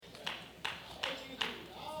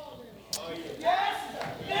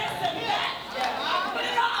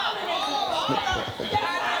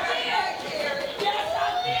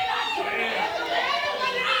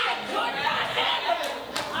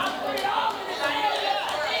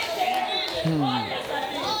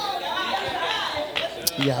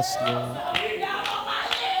Yes, Lord.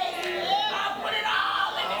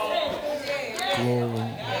 Glory.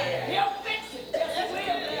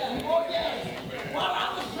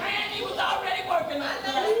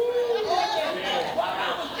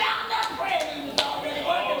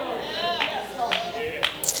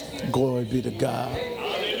 Glory be to God.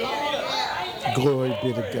 Glory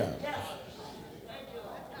be to God.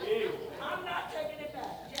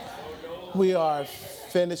 We are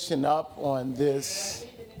finishing up on this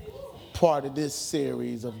part of this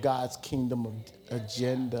series of God's Kingdom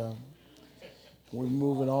Agenda. We're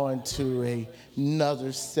moving on to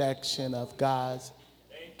another section of God's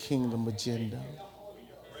Kingdom Agenda.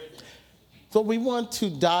 So we want to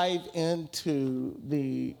dive into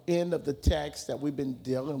the end of the text that we've been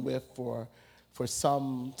dealing with for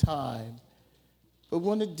some time. We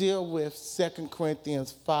want to deal with 2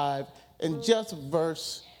 Corinthians 5 and just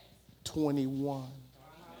verse 21.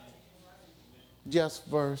 Just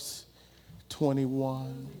verse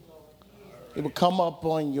 21. It will come up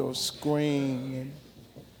on your screen, and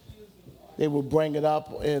they will bring it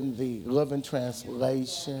up in the Living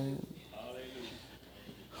Translation.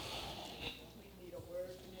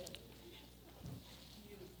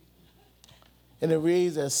 And it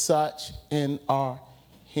reads as such in our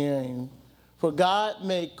hearing. For God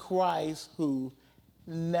made Christ, who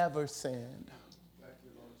never sinned,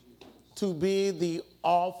 to be the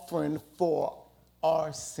offering for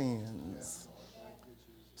our sins,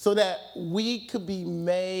 so that we could be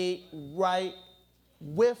made right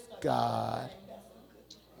with God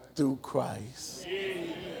through Christ.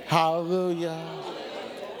 Hallelujah.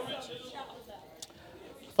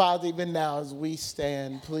 Father, even now as we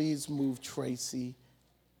stand, please move Tracy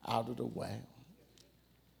out of the way.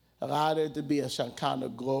 Allow there to be a Shekinah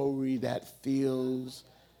glory that fills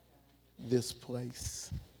this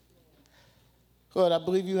place. Lord, I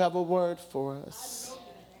believe you have a word for us.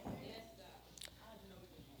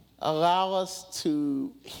 Allow us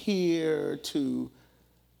to hear, to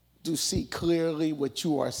see clearly what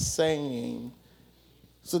you are saying,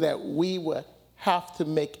 so that we would have to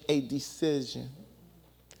make a decision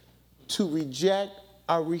to reject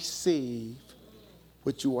or receive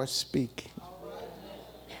what you are speaking.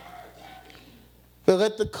 But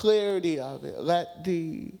let the clarity of it, let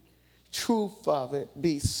the truth of it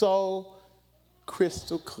be so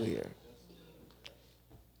crystal clear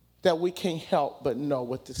that we can't help but know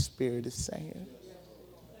what the Spirit is saying.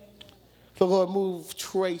 So Lord, move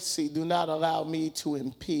Tracy. Do not allow me to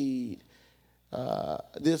impede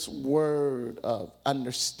this word of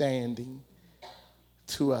understanding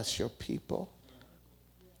to us, your people.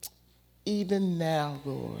 Even now,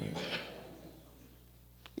 Lord.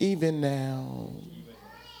 Even now.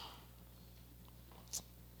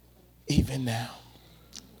 Even now.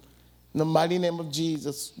 In the mighty name of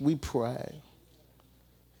Jesus, we pray.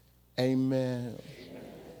 Amen.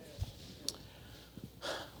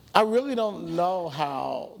 I really don't know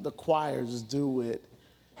how the choirs do it,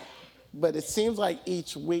 but it seems like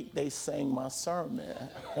each week they sing my sermon.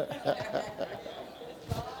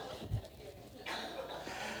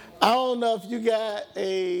 I don't know if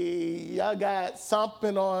y'all got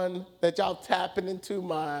something on that y'all tapping into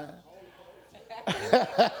mine.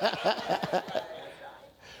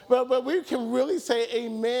 But we can really say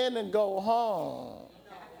amen and go home.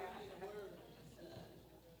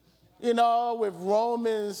 You know, with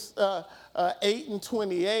Romans 8 and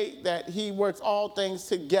 28, that he works all things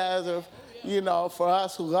together, you know, for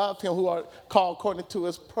us who love him, who are called according to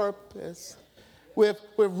his purpose. With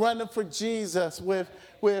running for Jesus, with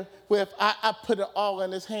I put it all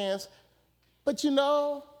in his hands. But you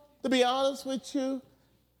know, to be honest with you,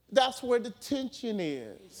 that's where the tension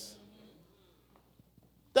is.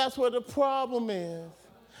 That's where the problem is.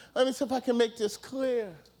 Let me see if I can make this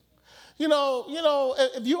clear. You know,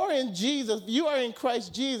 if you are in Jesus, if you are in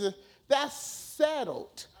Christ Jesus, that's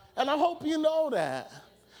settled. And I hope you know that.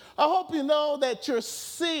 I hope you know that you're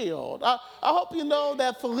sealed. I hope you know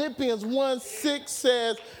that Philippians 1:6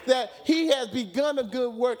 says that he has begun a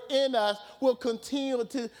good work in us, will continue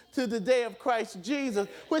to the day of Christ Jesus,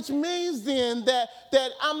 which means then that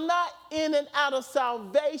I'm not in and out of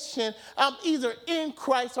salvation. I'm either in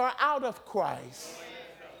Christ or out of Christ.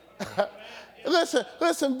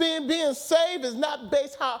 Listen, being saved is not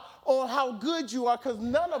based on how good you are, because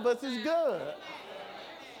none of us is good.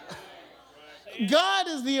 God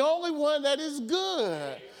is the only one that is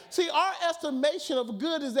good. See, our estimation of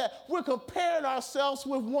good is that we're comparing ourselves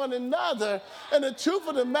with one another. And the truth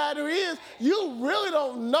of the matter is, you really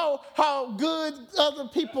don't know how good other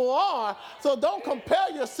people are. So don't compare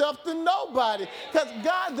yourself to nobody, because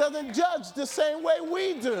God doesn't judge the same way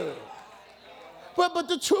we do. But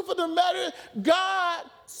the truth of the matter is, God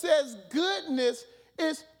says goodness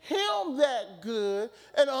is him that good.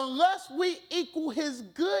 And unless we equal his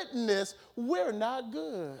goodness, we're not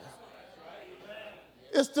good.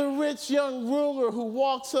 It's the rich young ruler who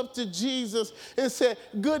walks up to Jesus and said,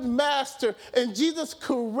 good master. And Jesus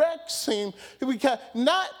corrects him,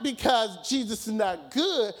 not because Jesus is not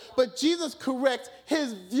good, but Jesus corrects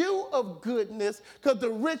his view of goodness because the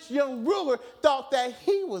rich young ruler thought that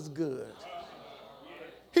he was good.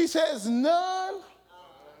 He says, none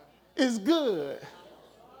is good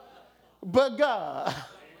but God,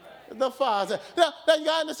 the Father. Now you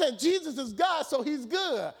got to understand, Jesus is God, so he's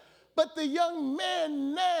good. But the young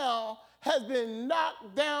man now has been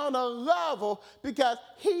knocked down a level because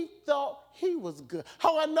he thought he was good.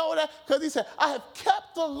 How I know that? Because he said, I have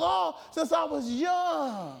kept the law since I was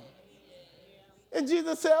young. And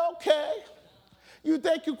Jesus said, okay, you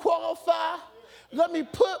think you qualify? Let me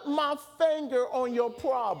put my finger on your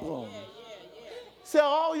problem. Sell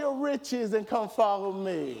all your riches and come follow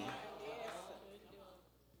me.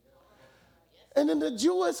 And in the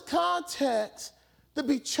Jewish context, to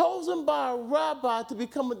be chosen by a rabbi to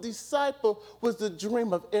become a disciple was the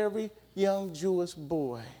dream of every young Jewish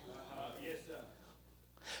boy. Yes, sir.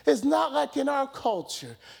 It's not like in our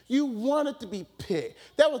culture. You wanted to be picked.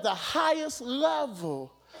 That was the highest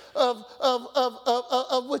level of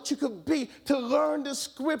what you could be, to learn the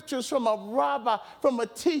scriptures from a rabbi, from a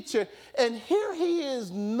teacher. And here he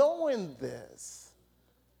is knowing this.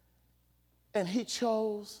 And he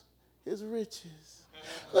chose his riches.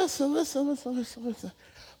 Listen.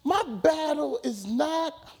 My battle is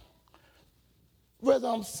not whether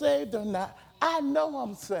I'm saved or not. I know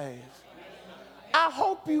I'm saved. I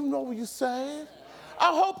hope you know you're saved.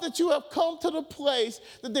 I hope that you have come to the place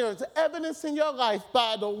that there is evidence in your life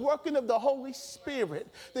by the working of the Holy Spirit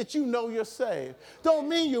that you know you're saved. Don't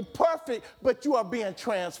mean you're perfect, but you are being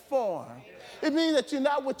transformed. It means that you're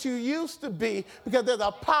not what you used to be because there's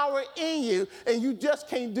a power in you and you just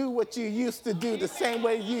can't do what you used to do the same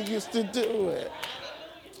way you used to do it.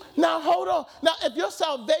 Now, hold on. Now, if your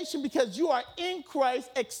salvation, because you are in Christ,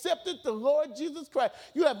 accepted the Lord Jesus Christ,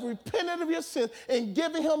 you have repented of your sins and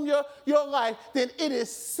given him your life, then it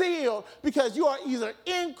is sealed because you are either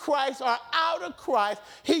in Christ or out of Christ.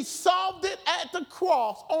 He solved it at the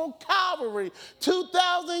cross on Calvary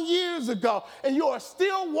 2,000 years ago, and you are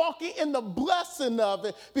still walking in the blessing of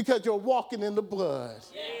it because you're walking in the blood.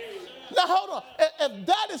 Yeah. Now, hold on. If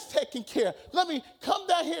that is taken care of, let me come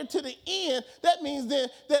down here to the end. That means then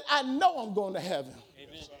that I know I'm going to heaven.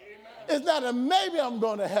 Amen. It's not a maybe I'm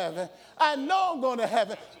going to heaven. I know I'm going to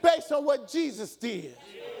heaven based on what Jesus did.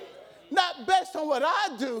 Not based on what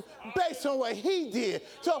I do, based on what he did.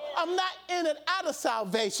 So I'm not in and out of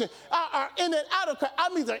salvation, or in and out of Christ.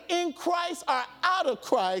 I'm either in Christ or out of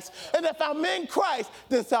Christ. And if I'm in Christ,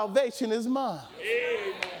 then salvation is mine.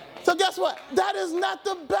 Amen. So guess what? That is not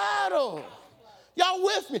the battle. Y'all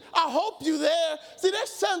with me? I hope you there. See,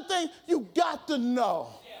 there's some things you got to know.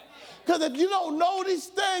 Because if you don't know these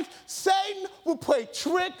things, Satan will play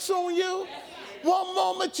tricks on you. One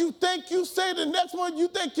moment you think you say, the next one you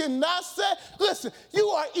think you're not saved. Listen, you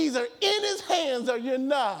are either in his hands or you're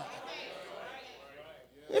not.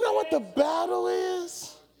 You know what the battle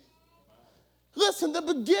is? Listen, the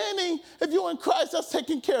beginning, if you're in Christ, that's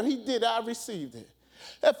taken care of. He did, I received it.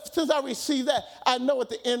 Since I received that, I know what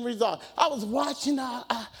the end result. I was watching,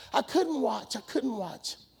 I couldn't watch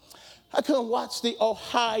the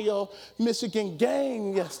Ohio-Michigan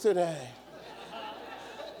game yesterday.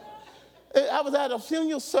 I was at a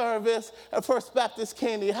funeral service at First Baptist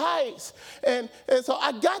Candy Heights, and so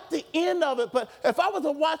I got the end of it, but if I was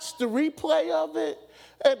to watch the replay of it,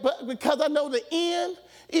 but because I know the end,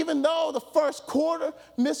 even though the first quarter,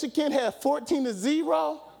 Michigan had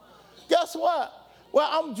 14-0, guess what? Well,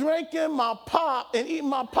 I'm drinking my pop and eating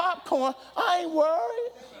my popcorn. I ain't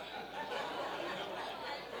worried.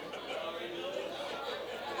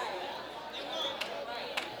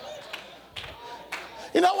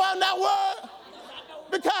 You know why I'm not worried?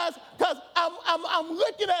 Because I'm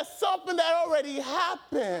looking at something that already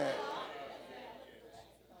happened.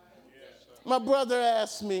 My brother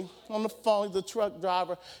asked me on the phone, he's a truck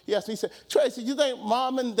driver. He asked me, he said, Tracy, you think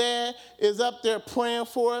mom and dad is up there praying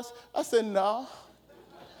for us? I said, no.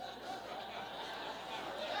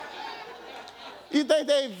 You think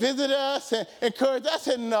they visited us and encouraged us? I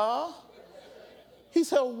said, no. He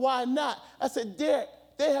said, why not? I said, Derek,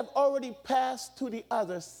 they have already passed to the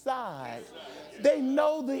other side. They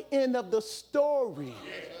know the end of the story.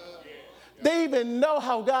 They even know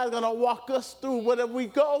how God's going to walk us through whatever we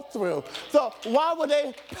go through. So why would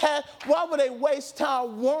they waste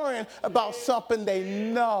time worrying about something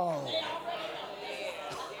they know?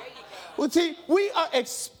 See, we are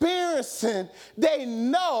experiencing, they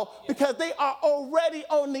know because they are already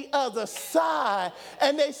on the other side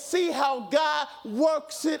and they see how God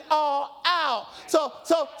works it all out. So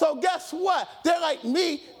guess what? They're like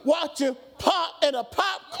me watching pop and a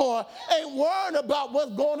popcorn, ain't worried about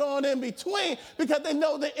what's going on in between because they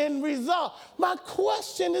know the end result. My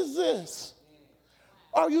question is this: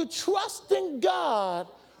 are you trusting God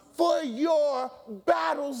for your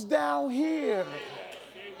battles down here?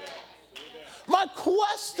 My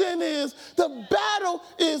question is, the battle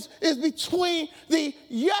is between the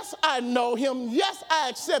yes, I know him, yes, I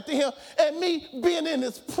accepted him, and me being in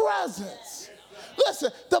his presence.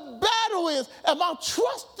 Listen, the battle is, am I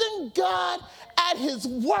trusting God at his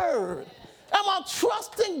word? Am I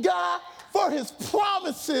trusting God for his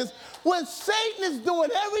promises when Satan is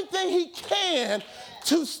doing everything he can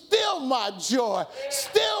to steal my joy,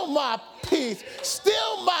 steal my peace,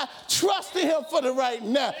 steal my trust in him for the right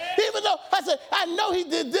now? Even though I said, I know he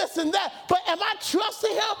did this and that, but am I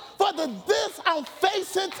trusting him for the this I'm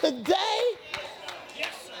facing today?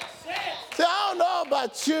 See, I don't know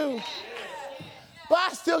about you, but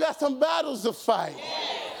I still got some battles to fight.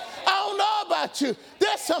 I don't know about you.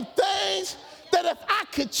 There's some things that if I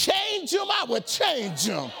could change them, I would change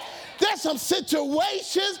them. There's some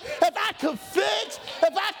situations, if I could fix,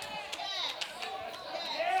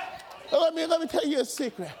 let me tell you a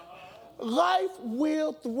secret. Life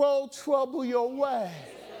will throw trouble your way.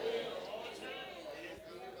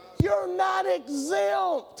 You're not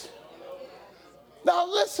exempt. Now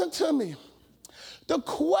listen to me. The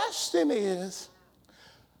question is,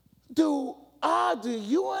 do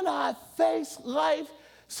you and I face life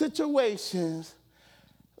situations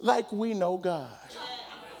like we know God?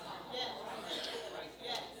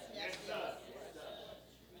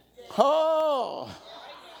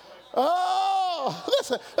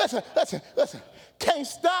 Listen. Can't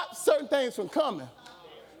stop certain things from coming.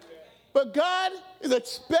 But God is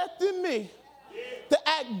expecting me to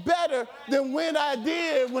act better than when I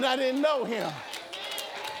didn't know him.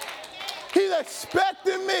 He's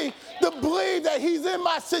expecting me to believe that he's in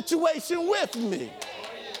my situation with me.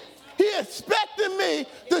 He expected me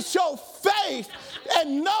to show faith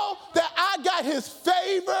and know that I got his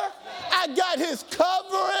favor, I got his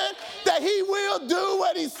covering, that he will do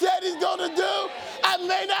what he said he's going to do. I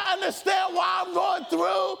may not understand why I'm going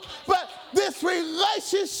through, but this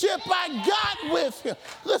relationship I got with him.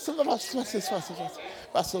 Listen, watch this.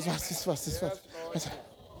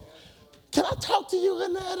 Can I talk to you,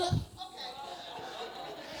 Lynetta?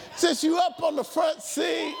 Since you up on the front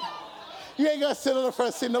seat, you ain't gonna sit on the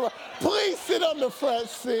front seat no more. Please sit on the front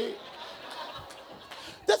seat.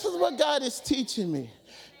 This is what God is teaching me.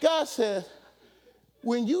 God said,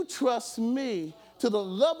 when you trust me, to the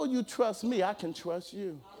level you trust me, I can trust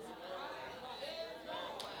you.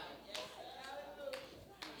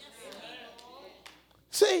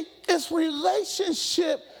 See, it's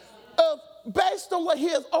relationship based on what he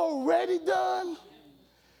has already done,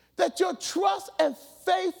 that your trust and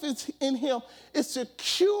faith is in him is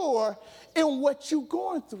secure in what you're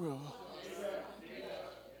going through.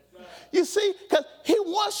 You see, because he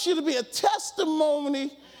wants you to be a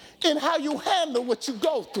testimony in how you handle what you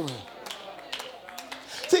go through.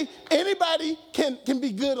 See, anybody can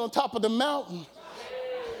be good on top of the mountain.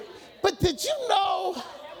 But did you know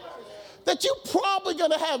that you're probably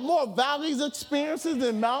going to have more valleys experiences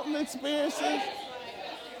than mountain experiences?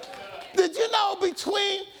 Did you know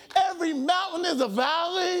between every mountain is a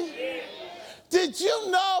valley? Did you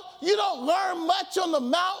know you don't learn much on the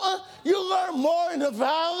mountain? You learn more in the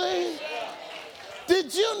valley?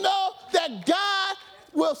 Did you know that God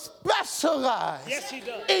will specialize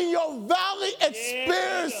in your valley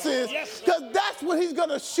experiences? Because that's when he's going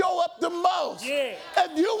to show up the most.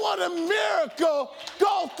 If you want a miracle,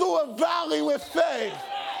 go through a valley with faith.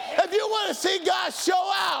 If you want to see God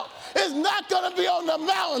show out, it's not going to be on the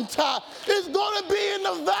mountaintop. It's going to be in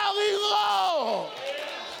the valley low.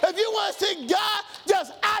 If you want to see God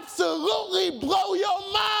just absolutely blow your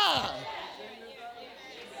mind.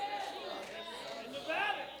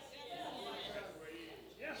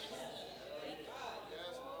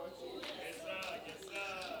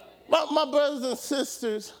 My brothers and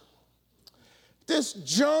sisters, this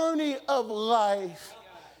journey of life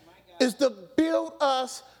is to build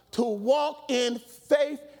us to walk in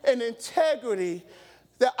faith and integrity,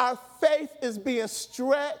 that our faith is being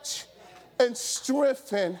stretched and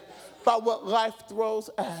strengthened by what life throws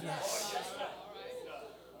at us.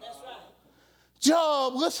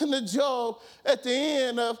 Job, listen to Job at the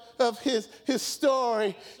end of his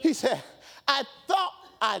story. He said, I thought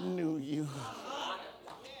I knew you.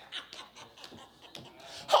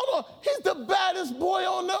 Hold on, he's the baddest boy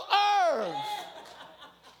on the earth.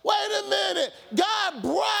 Wait a minute. God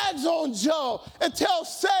brags on Job and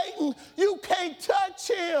tells Satan, you can't touch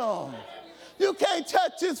him. You can't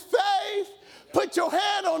touch his faith. Put your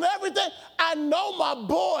hand on everything. I know my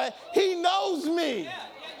boy. He knows me.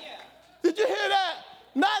 Did you hear that?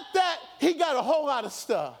 Not that he got a whole lot of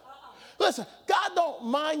stuff. Listen, God don't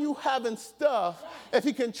mind you having stuff if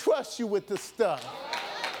he can trust you with the stuff.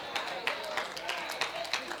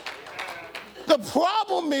 The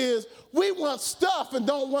problem is we want stuff and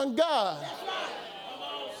don't want God.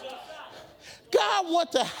 God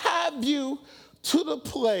wants to have you to the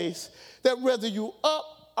place that whether you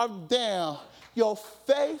up or down, your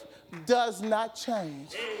faith does not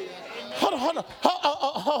change. Hold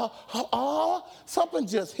on. Something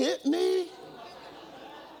just hit me.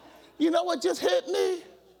 You know what just hit me?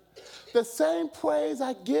 The same praise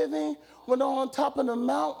I give him when I'm on top of the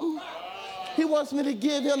mountain, he wants me to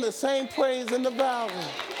give him the same praise in the valley.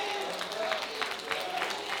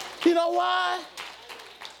 You know why?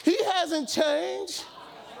 He hasn't changed.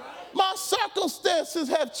 My circumstances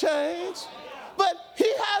have changed, but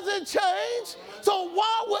he hasn't changed. So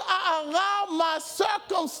why would I allow my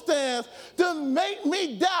circumstance to make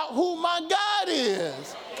me doubt who my God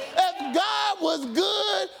is? If God was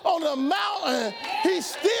good on the mountain, he's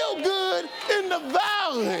still good in the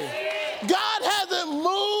valley. God hasn't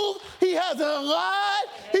moved. He hasn't lied.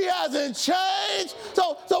 He hasn't changed.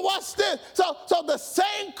 So watch this. So the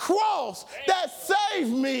same cross that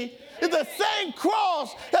saved me is the same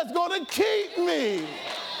cross that's going to keep me.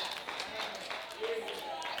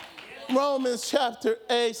 Romans chapter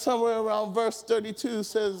 8, somewhere around verse 32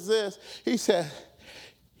 says this. He said,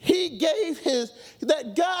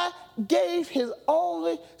 God gave his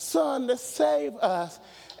only son to save us.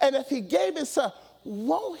 And if he gave his son,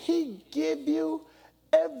 won't he give you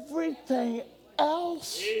everything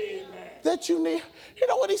else that you need? You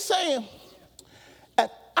know what he's saying?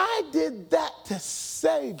 If I did that to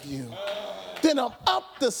save you, then I'm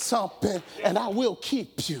up to something and I will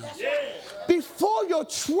keep you. Before your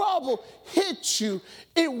trouble hit you,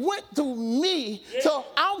 it went through me, so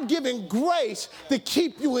I'm giving grace to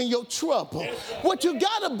keep you in your trouble. What you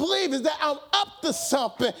got to believe is that I'm up to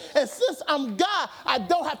something, and since I'm God, I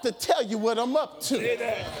don't have to tell you what I'm up to.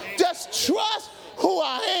 Just trust who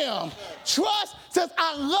I am. Trust, since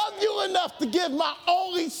I love you enough to give my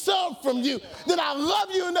only son from you, then I love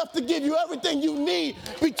you enough to give you everything you need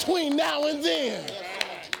between now and then.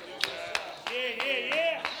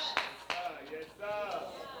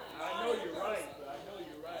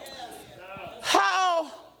 How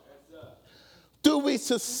do we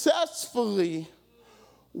successfully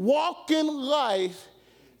walk in life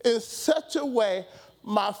in such a way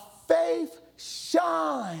my faith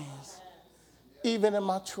shines even in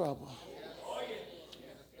my trouble?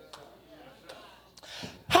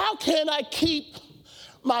 How can I keep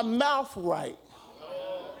my mouth right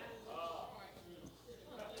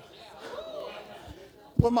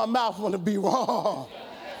when my mouth want to be wrong?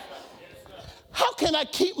 How can I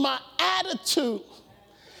keep my attitude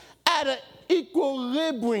at an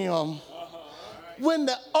equilibrium when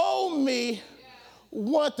the old me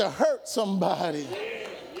want to hurt somebody?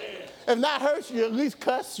 If not hurt you, at least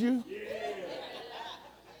cuss you.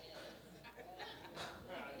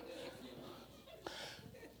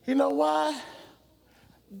 You know why?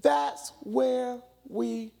 That's where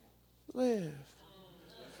we live.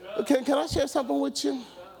 Okay, can I share something with you?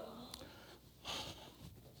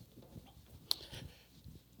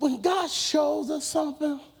 When God shows us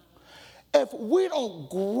something, if we don't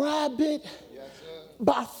grab it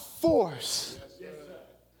by force,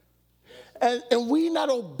 and we're not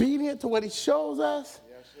obedient to what he shows us,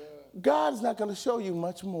 God's not going to show you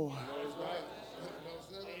much more.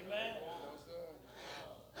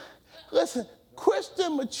 Listen,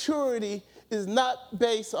 Christian maturity is not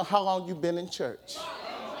based on how long you've been in church.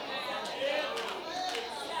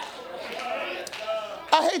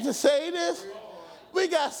 I hate to say this. We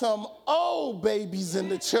got some old babies in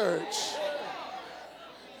the church.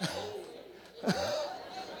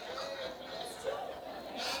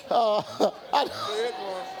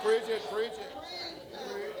 Preach it.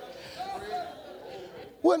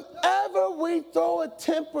 Whenever we throw a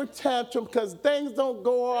temper tantrum because things don't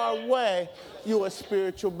go our way, you're a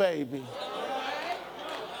spiritual baby.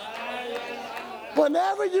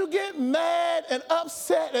 Whenever you get mad and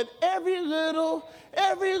upset at every little,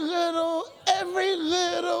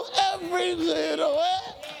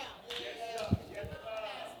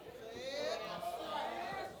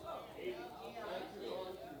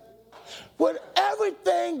 when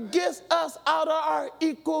everything gets us out of our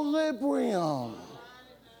equilibrium,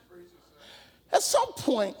 at some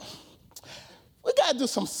point, we got got to do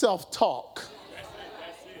some self-talk.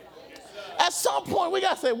 At some point, we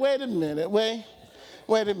got to say, wait a minute.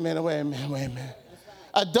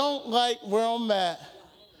 I don't like where I'm at.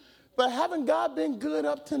 But haven't God been good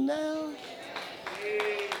up to now?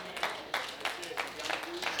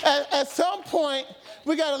 At some point,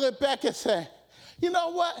 we got to look back and say, you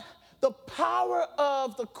know what? The power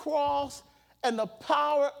of the cross and the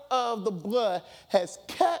power of the blood has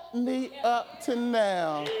kept me up to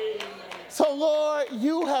now. So, Lord,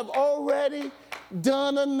 you have already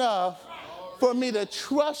done enough for me to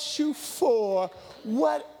trust you for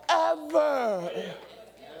whatever.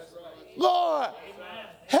 Lord,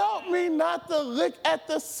 help me not to look at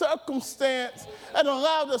the circumstance and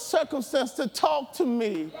allow the circumstance to talk to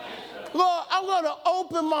me. Lord, I'm going to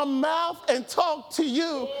open my mouth and talk to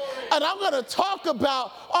you. And I'm going to talk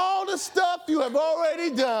about all the stuff you have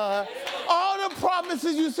already done, all the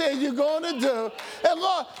promises you said you're going to do. And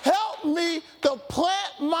Lord, help me to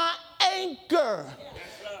plant my anchor.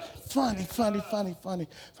 Funny.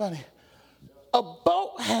 A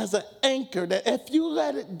boat has an anchor that if you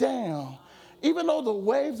let it down, even though the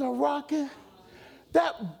waves are rocking,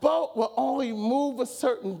 that boat will only move a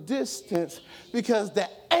certain distance because the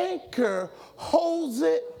anchor holds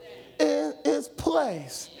it in its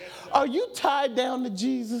place. Are you tied down to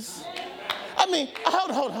Jesus? I mean,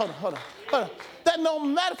 hold on. That no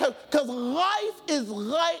matter, because life is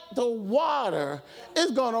like the water,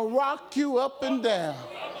 it's going to rock you up and down.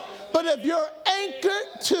 But if you're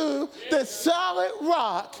anchored to the solid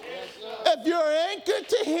rock, if you're anchored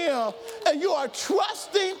to him and you are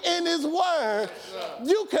trusting in his word,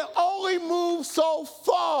 you can only move so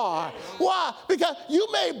far. Why? Because you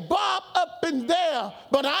may bob up and down,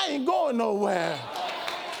 but I ain't going nowhere.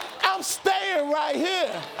 I'm staying right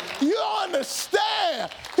here. You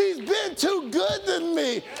understand? He's been too good to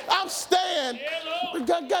me. I'm staying.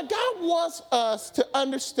 God wants us to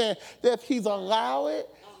understand that if he's allowed it,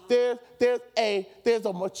 there's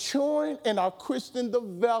a maturing in our Christian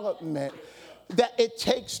development that it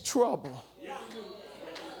takes trouble.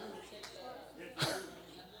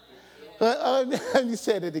 Let me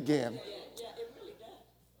say it again.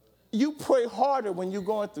 You pray harder when you're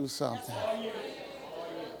going through something.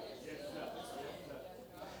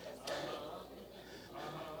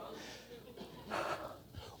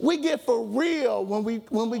 We get for real when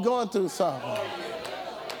we going through something.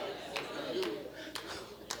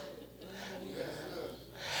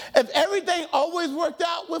 If everything always worked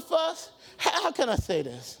out with us, how can I say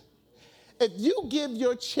this? If you give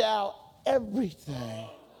your child everything,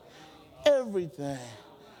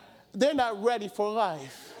 they're not ready for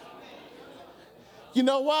life. You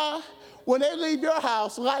know why? When they leave your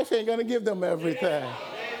house, life ain't going to give them everything.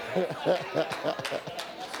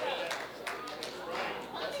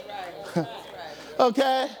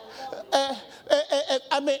 Okay?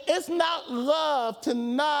 I mean, it's not love to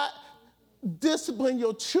not discipline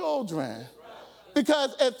your children.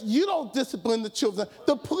 Because if you don't discipline the children,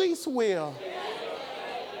 the police will.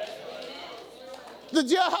 The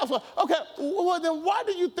jailhouse will. Okay, well then why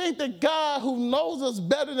do you think that God, who knows us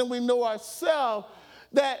better than we know ourselves,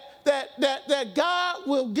 that God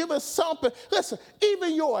will give us something? Listen,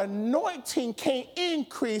 even your anointing can't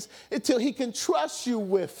increase until he can trust you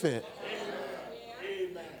with it.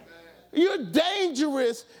 You're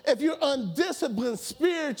dangerous if you're undisciplined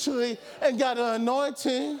spiritually and got an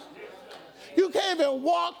anointing. You can't even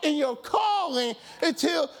walk in your calling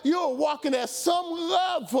until you're walking at some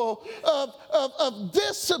level of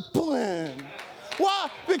discipline.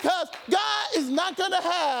 Why? Because God is not going to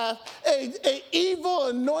have an evil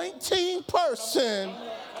anointing person.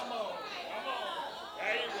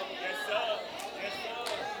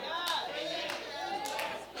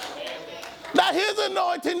 Not his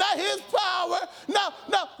anointing, not his power.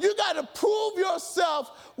 No, you got to prove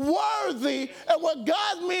yourself worthy. And what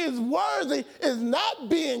God means worthy is not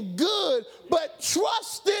being good, but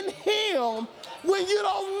trusting him when you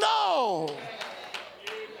don't know.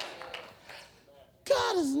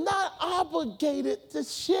 God is not obligated to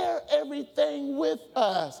share everything with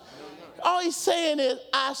us. All he's saying is,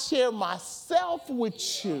 I share myself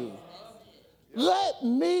with you. Let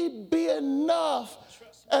me be enough,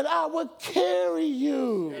 and I will carry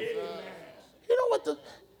you. You know what? The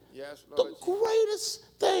greatest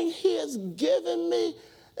thing he has given me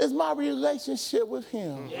is my relationship with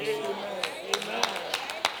him.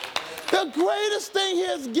 The greatest thing he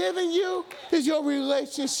has given you is your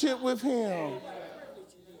relationship with him.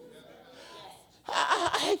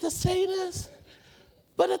 I hate to say this,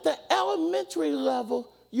 but at the elementary level,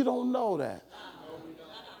 you don't know that.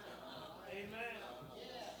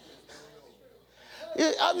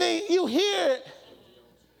 I mean, you hear it,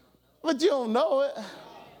 but you don't know it.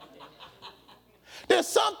 There's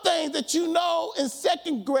some things that you know in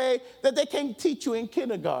second grade that they can't teach you in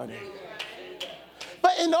kindergarten.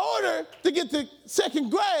 But in order to get to second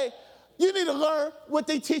grade, you need to learn what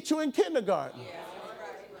they teach you in kindergarten.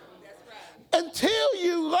 Until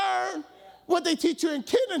you learn what they teach you in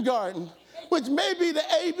kindergarten, which may be the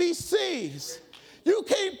ABCs, you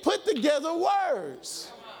can't put together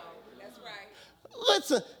words. That's right.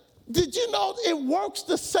 Listen, did you know it works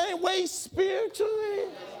the same way spiritually?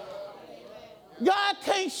 God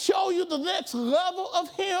can't show you the next level of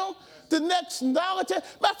him, the next knowledge. Matter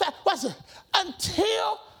of fact, listen,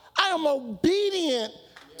 until I am obedient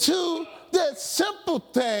to the simple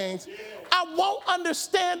things, I won't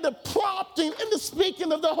understand the prompting and the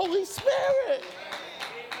speaking of the Holy Spirit.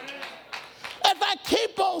 If I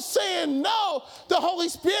keep on saying no, the Holy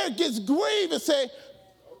Spirit gets grieved and say,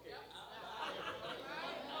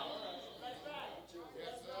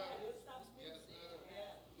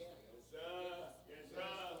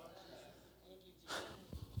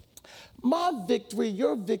 my victory,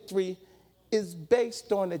 your victory, is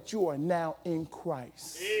based on that you are now in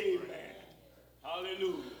Christ. Amen.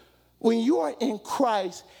 Hallelujah. When you are in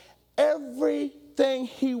Christ, everything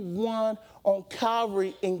he won on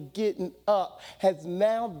Calvary and getting up has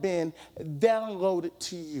now been downloaded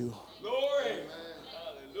to you. Glory.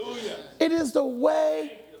 Hallelujah. It is the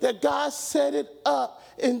way that God set it up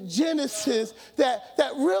in Genesis that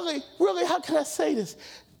really, how can I say this?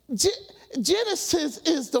 Genesis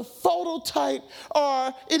is the phototype,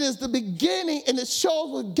 or it is the beginning, and it shows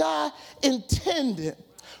what God intended.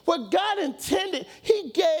 What God intended, he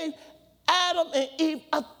gave Adam and Eve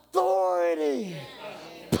authority,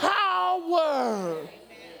 power.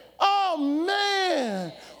 Oh,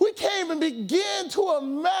 man. We can't even begin to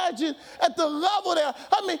imagine at the level there.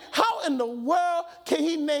 I mean, how in the world can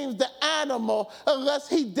he name the animal unless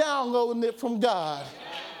he downloaded it from God?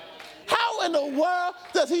 How in the world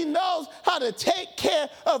does he know how to take care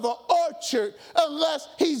of an orchard unless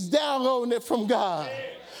he's downloading it from God?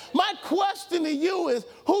 My question to you is,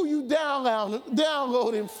 who you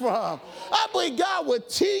downloading from? I believe God will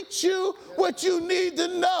teach you what you need to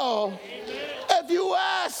know. If you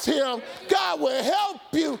ask him, God will help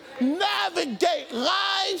you navigate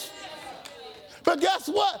life. But guess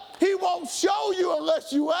what? He won't show you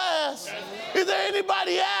unless you ask. Is there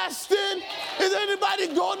anybody asking? Is there anybody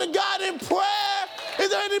going to God in prayer? Is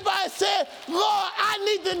there anybody saying, Lord, I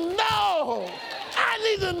need to know. I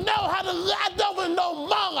need to know how to, I don't even know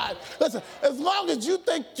my life. Listen, as long as you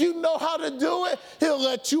think you know how to do it, he'll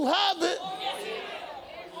let you have it.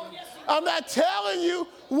 I'm not telling you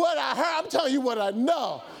what I heard. I'm telling you what I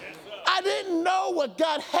know. I didn't know what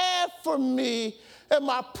God had for me and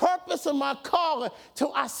my purpose and my calling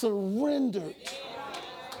till I surrendered.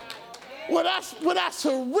 When I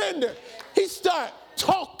surrendered, he started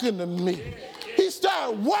talking to me. He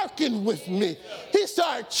started working with me. He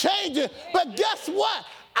started changing. But guess what?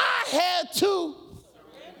 I had to.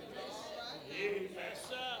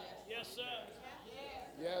 Yes, sir.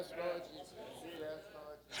 Yes, Lord Jesus. Yes,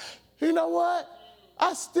 Lord. You know what?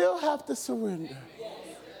 I still have to surrender.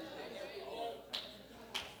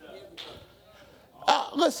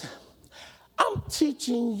 Listen, I'm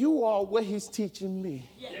teaching you all what he's teaching me.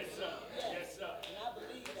 Yes, sir. Yes, sir.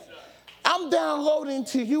 I'm downloading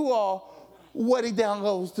to you all what he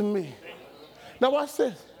downloads to me. Now watch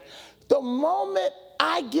this. The moment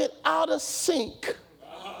I get out of sync,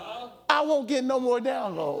 I won't get no more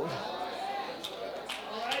download.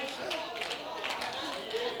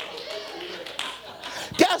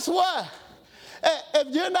 Guess what?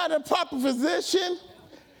 If you're not in proper position,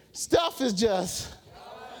 stuff is just...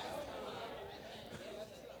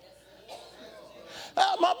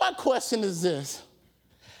 my question is this.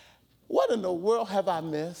 What in the world have I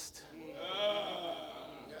missed?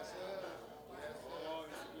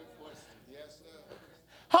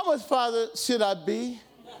 How much farther should I be?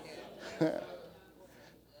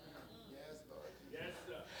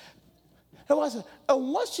 And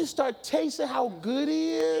once you start tasting how good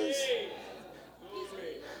he is,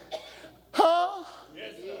 huh?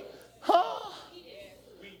 Huh?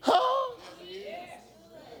 Huh?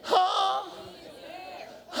 Huh?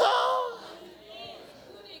 Huh?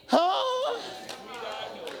 Huh?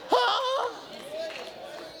 Huh?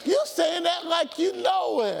 You saying that like you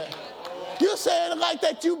know it. You saying it like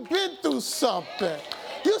that you've been through something.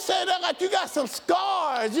 You saying that like you got some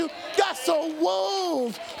scars. You got some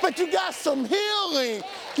wounds, but you got some healing.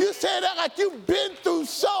 You saying that like you've been through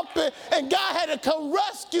something and God had to come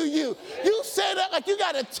rescue you. You say that like you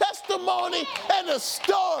got a testimony and a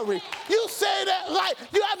story. You say that like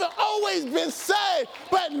you haven't always been saved,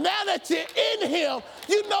 but now that you're in in him,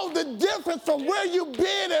 you know the difference from where you've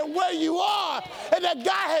been and where you are. And that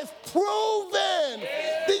God has proven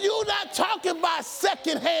that you're not talking about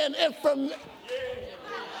secondhand information.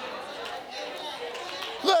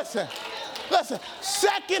 Listen,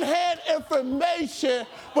 secondhand information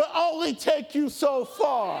will only take you so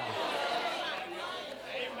far.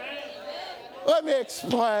 Let me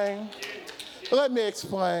explain.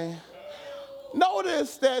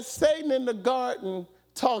 Notice that Satan in the garden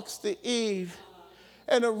talks to Eve.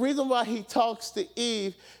 And the reason why he talks to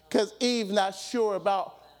Eve, because Eve not sure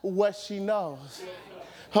about what she knows.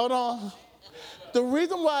 Hold on. The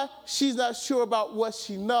reason why she's not sure about what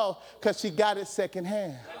she knows, because she got it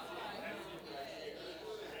secondhand.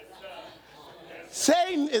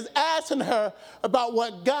 Satan is asking her about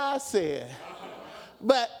what God said.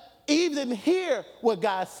 But Eve didn't hear what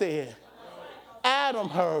God said. Adam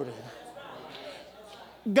heard it.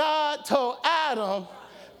 God told Adam,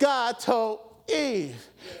 God told Eve.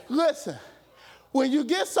 Listen, when you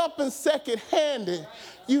get something second-handed,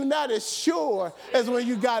 you're not as sure as when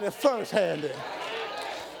you got it first-handed.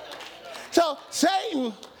 So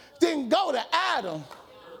Satan didn't go to Adam.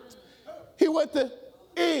 He went to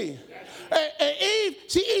Eve. And Eve,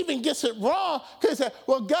 she even gets it wrong because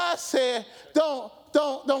God said, don't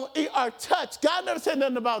eat or touch. God never said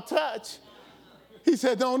nothing about touch. He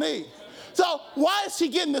said, don't eat. So why is she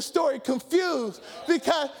getting the story confused?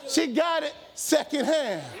 Because she got it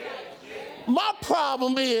secondhand. My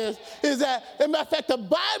problem is that, as a matter of fact, the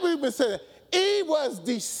Bible even said Eve was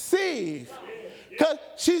deceived because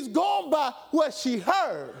she's going by what she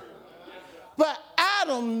heard. But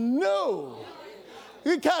Adam knew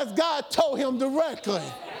because God told him directly.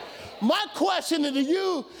 My question to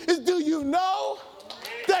you is, do you know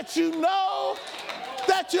that you know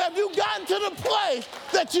that have you gotten to the place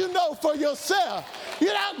that you know for yourself?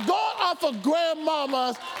 You're not going off of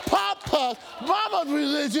grandmama's, papa's, mama's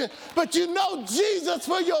religion, but you know Jesus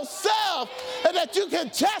for yourself and that you can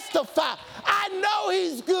testify. I know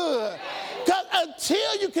he's good. Because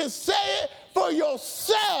until you can say it for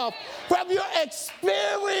yourself from your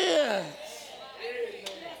experience.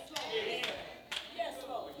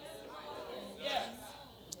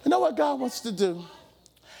 You know what God wants to do?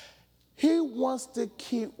 He wants to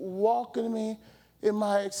keep walking me in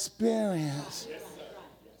my experience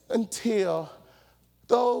until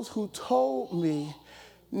those who told me,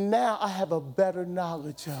 now I have a better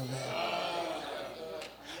knowledge of it.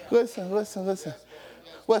 Listen.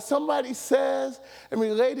 What somebody says and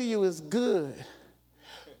relate to you is good,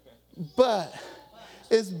 but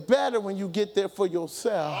it's better when you get there for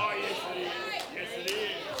yourself. Oh, yes, it is. Yes, it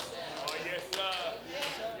is. Oh, yes, sir.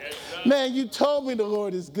 Yes, sir. Man, you told me the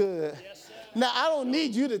Lord is good. Now, I don't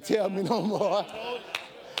need you to tell me no more.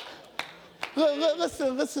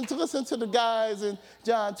 Listen to the guys in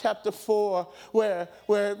John chapter 4 where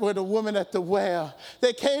the woman at the well,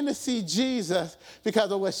 they came to see Jesus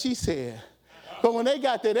because of what she said. But when they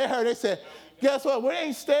got there, they said, guess what? We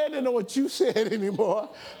ain't standing on what you said anymore.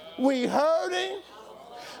 We heard him.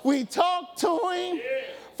 We talked to him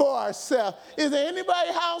for ourselves. Is there anybody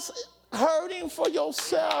else hurting for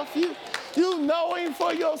yourself? You know him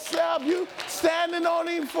for yourself. You standing on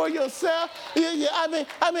him for yourself.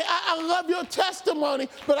 I love your testimony,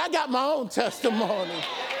 but I got my own testimony.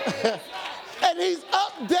 And he's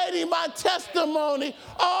updating my testimony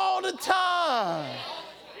all the time.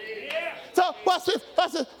 So watch this.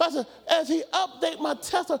 As he updates my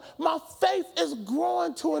testimony, my faith is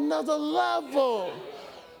growing to another level.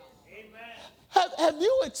 Have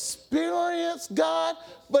you experienced God,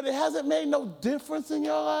 but it hasn't made no difference in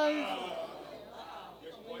your life?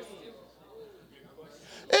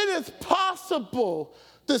 It is possible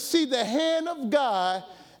to see the hand of God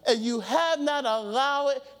and you have not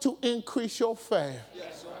allowed it to increase your faith.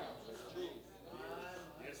 Yes, sir.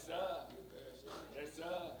 Yes, sir. Yes, sir.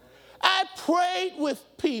 I prayed with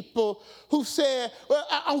people who said, well,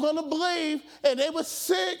 I'm going to believe, and they were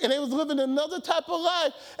sick, and they was living another type of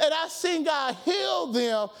life, and I seen God heal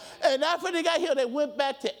them, and after they got healed, they went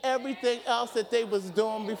back to everything else that they was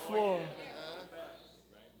doing before.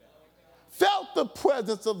 Felt the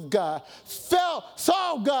presence of God,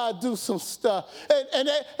 saw God do some stuff, and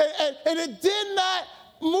it did not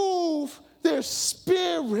move their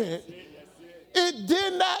spirit. It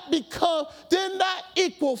did not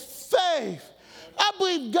equal faith. I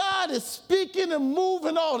believe God is speaking and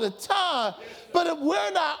moving all the time, but if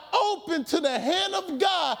we're not open to the hand of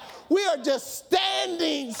God, we are just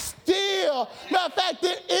standing still. Matter of fact,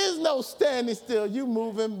 there is no standing still. You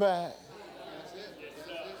moving back.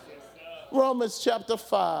 Romans chapter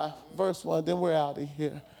 5, verse 1, then we're out of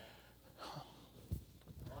here.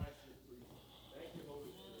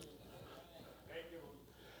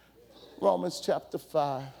 Romans chapter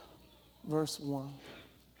 5, verse 1.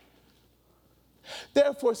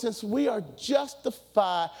 Therefore, since we are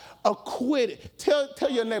justified, acquitted. Tell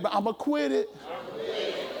your neighbor, I'm acquitted.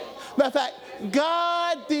 Matter of fact,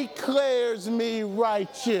 God declares me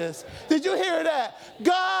righteous. Did you hear that?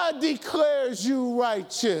 God declares you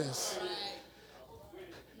righteous.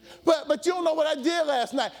 But you don't know what I did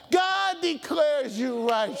last night. God declares you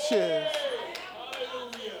righteous.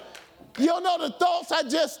 You don't know the thoughts I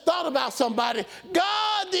just thought about somebody.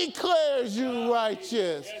 God declares you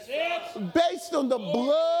righteous. Based on the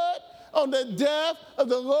blood, on the death of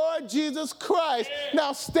the Lord Jesus Christ.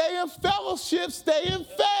 Now stay in fellowship, stay in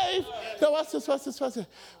faith. Now watch this.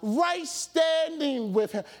 Right standing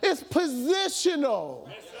with him. It's positional.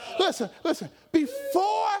 Listen.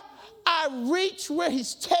 Before I reach where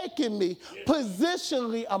he's taking me,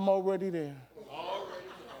 positionally, I'm already there.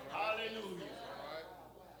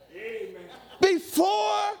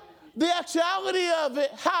 Before the actuality of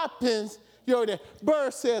it happens, you're there.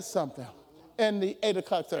 Burr says something in the 8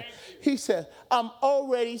 o'clock service. He said, I'm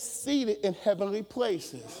already seated in heavenly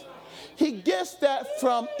places. He gets that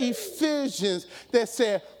from Ephesians that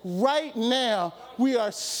said, right now we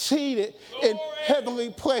are seated in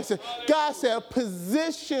heavenly places. God said,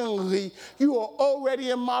 positionally, you are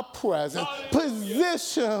already in my presence.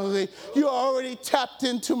 Positionally, you are already tapped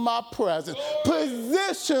into my presence.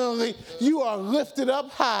 Positionally, you are lifted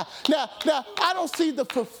up high. Now, I don't see the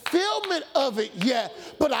fulfillment of it yet,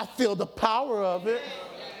 but I feel the power of it.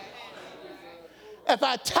 If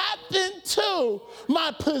I tap into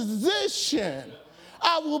my position,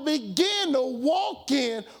 I will begin to walk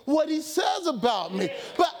in what he says about me.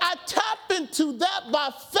 But I tap into that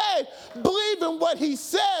by faith, believing what he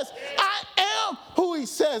says. I am who he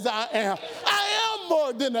says I am. I am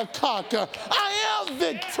more than a conqueror. I am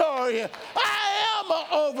victorious. I am an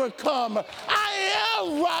overcomer. I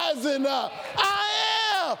am rising up.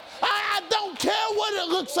 I don't care what it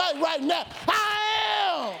looks like right now. I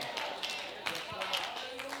am.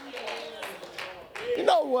 You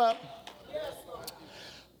know what?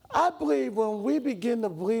 I believe when we begin to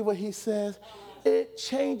believe what he says, it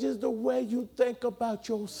changes the way you think about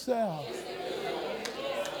yourself.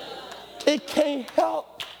 It can't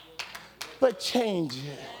help but change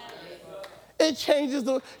it. It changes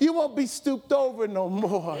you won't be stooped over no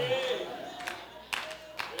more.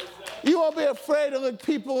 You won't be afraid to look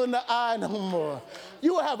people in the eye no more.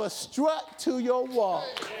 You will have a strut to your walk.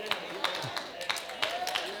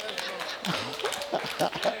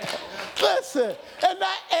 Listen, and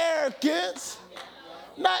not arrogance.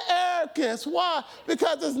 Not arrogance. Why?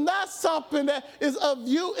 Because it's not something that is of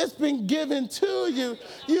you. It's been given to you.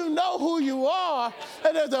 You know who you are,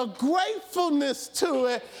 and there's a gratefulness to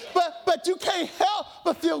it. But you can't help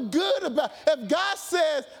but feel good about it. If God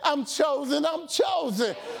says, I'm chosen, I'm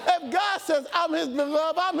chosen. If God says, I'm his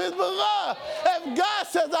beloved, I'm his beloved. If God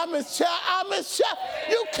says, I'm his child, I'm his child.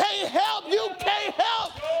 You can't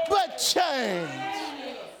help but change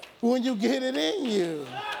when you get it in you.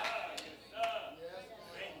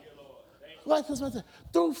 Like this,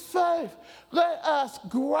 through faith, let us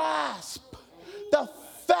grasp the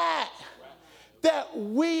fact that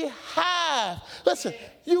we have. Listen,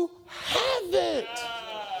 you have it.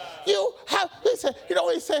 You have, listen, you know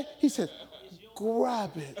what he's saying? He says,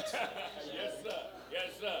 grab it. Yes, sir.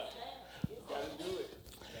 Yes, sir. Gotta do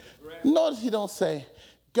it. Notice he don't say,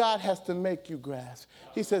 God has to make you grasp.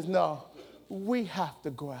 He says, no, we have to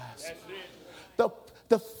grasp. That's it.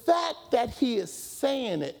 The fact that he is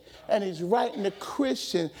saying it and he's writing to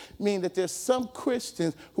Christians means that there's some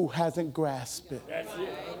Christians who hasn't grasped it. That's it.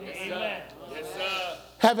 Yes, sir. Yes, sir.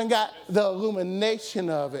 Haven't got the illumination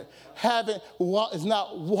of it. Is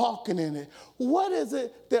not walking in it. What is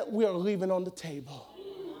it that we are leaving on the table?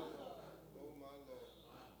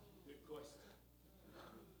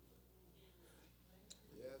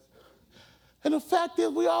 And the fact is,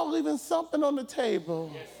 we all leaving something on the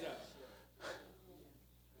table. Yes, sir.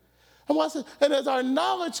 And as our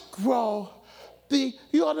knowledge grow,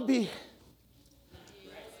 you ought to be.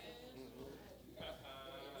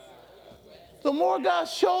 The more God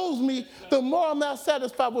shows me, the more I'm not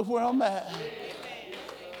satisfied with where I'm at.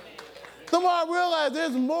 The more I realize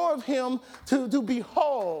there's more of him to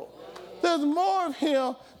behold. There's more of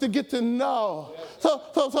him to get to know.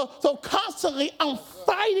 So constantly I'm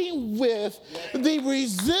fighting with the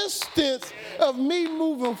resistance of me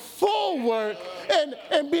moving forward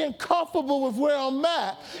and being comfortable with where I'm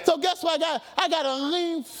at. So guess what? I got to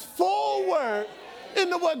lean forward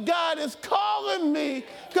into what God is calling me,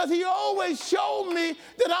 because he always showed me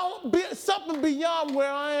that I don't be something beyond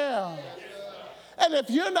where I am. And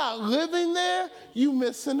if you're not living there, you're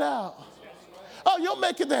missing out. Oh, you'll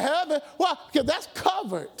make it to heaven. Why? Because that's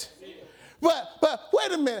covered. But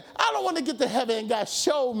wait a minute. I don't want to get to heaven and God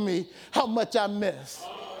show me how much I missed.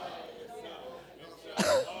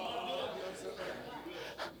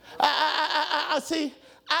 I see,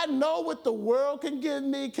 I know what the world can give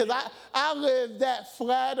me because I live that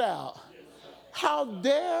flat out. How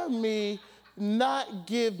dare me not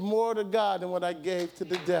give more to God than what I gave to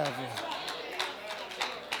the devil?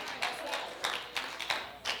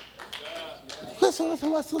 Listen,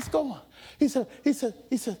 let's go on. He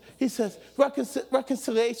says,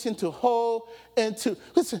 reconciliation to whole and to,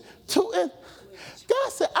 listen, to, and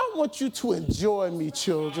God said, I want you to enjoy me,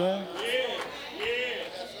 children.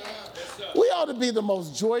 We ought to be the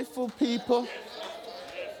most joyful people.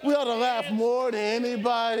 We ought to laugh more than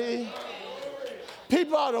anybody.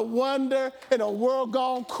 People ought to wonder in a world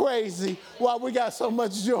gone crazy why we got so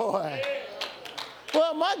much joy.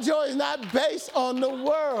 Well, my joy is not based on the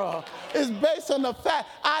world. It's based on the fact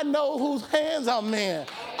I know whose hands I'm in.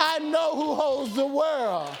 I know who holds the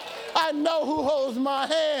world. I know who holds my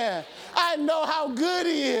hand. I know how good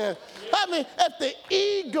he is. I mean, if the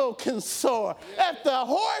eagle can soar, if the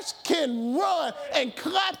horse can run and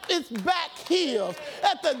clap its back heels,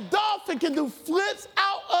 if the dolphin can do flips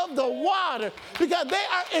out of the water because they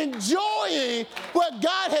are enjoying what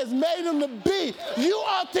God has made them to be, you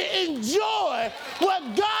ought to enjoy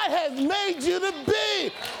what God has made you to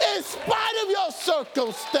be in spite of your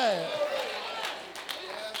circumstance.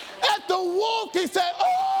 If the wolf can say,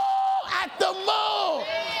 oh, at the moon,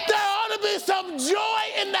 there ought to be some joy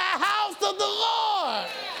in the house of the Lord.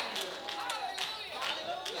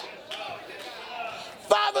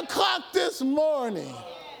 5 o'clock this morning.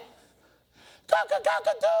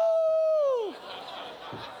 Cock-a-cock-a-doo.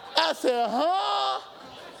 I said, huh?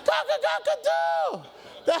 Cock-a-cock-a-doo.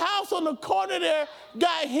 The house on the corner there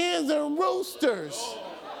got hens and roosters.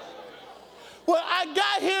 When I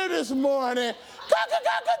got here this morning,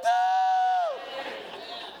 cock-a-cock-a-doo.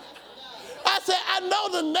 I said, I know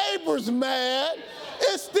the neighbor's mad.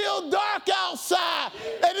 It's still dark outside,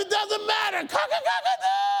 and it doesn't matter.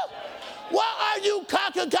 Cock-a-cock-a-doo. What are you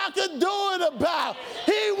cock-a-cock-a-doing about?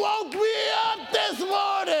 He woke me up this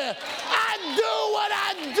morning. I do what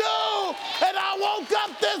I do, and I woke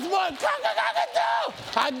up this morning. Cock-a-cock-a-doo.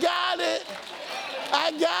 I got it.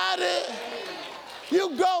 I got it.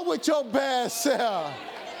 You go with your bad self.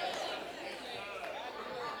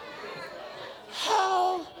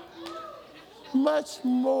 How much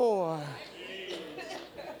more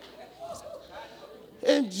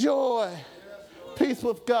enjoy peace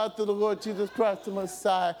with God through the Lord Jesus Christ, the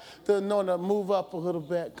Messiah, the anointed. Move up a little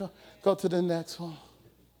bit. Go to the next one.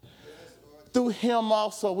 Through him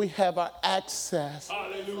also we have our access.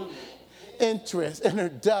 Hallelujah. Interest,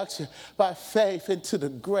 introduction by faith into the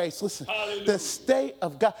grace. Listen, hallelujah. The state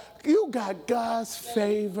of God. You got God's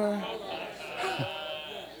favor.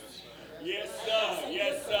 Yes, sir.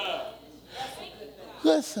 Yes, sir.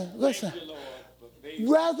 Listen.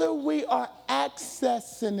 Whether we are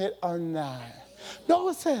accessing it or not. No,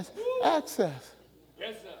 it says access.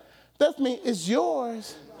 Yes, sir. That means it's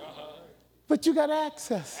yours, but you got to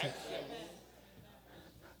access it.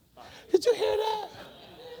 Did you hear that?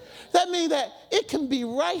 That means that it can be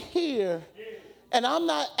right here, and I'm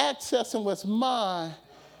not accessing what's mine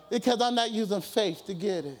because I'm not using faith to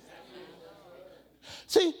get it.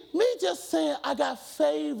 See, me just saying I got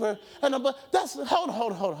favor, and that's, hold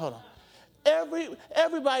on.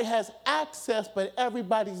 Everybody has access, but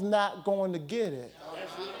everybody's not going to get it.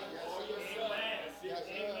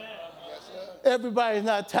 Everybody's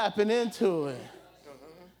not tapping into it.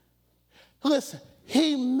 Listen,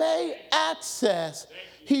 he made access.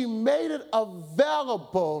 He made it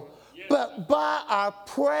available, but by our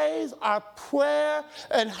praise, our prayer,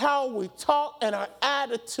 and how we talk and our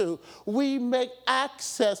attitude, we make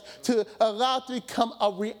access to allow it to become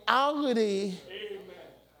a reality.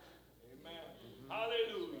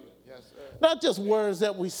 Not just words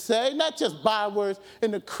that we say, not just bywords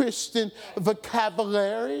in the Christian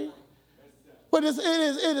vocabulary, but it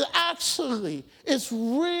is actually, it's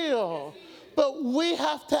real, but we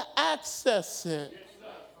have to access it.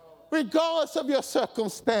 Regardless of your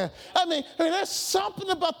circumstance. I mean, there's something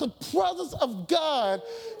about the presence of God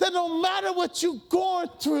that no matter what you're going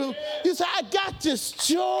through, you say, I got this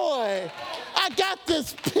joy. I got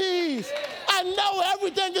this peace. I know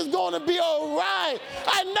everything is going to be all right.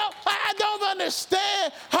 I know, I don't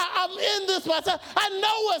understand how I'm in this myself. I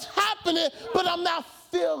know what's happening, but I'm not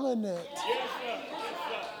feeling it.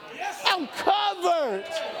 I'm covered.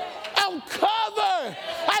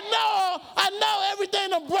 I know everything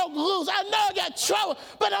done broke loose. I know I got trouble,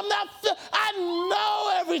 but I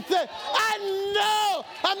know everything. I know.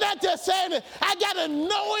 I'm not just saying it. I got a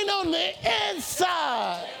knowing on the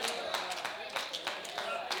inside.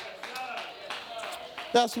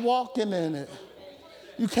 That's walking in it.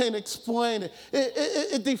 You can't explain it.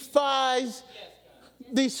 It defies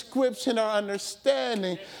description or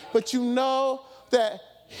understanding, but you know that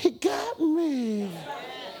he got me.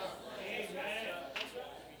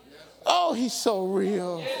 Oh, he's so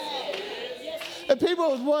real. And people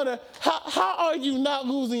was wondering, how are you not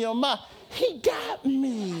losing your mind? He got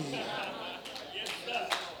me.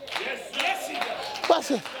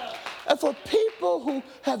 Listen, and for people who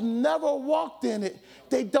have never walked in it,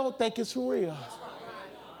 they don't think it's real.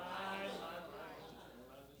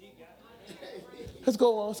 Let's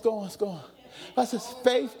go on. I says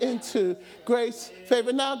faith into grace,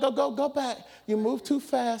 favor. Now go back. You move too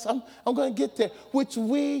fast. I'm going to get there. Which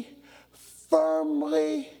we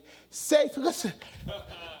firmly say. Listen,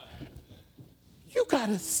 you got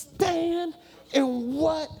to stand in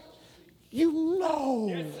what you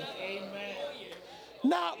know.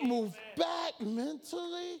 Not move back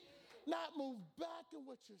mentally. Not move back in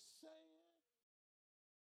what you're saying.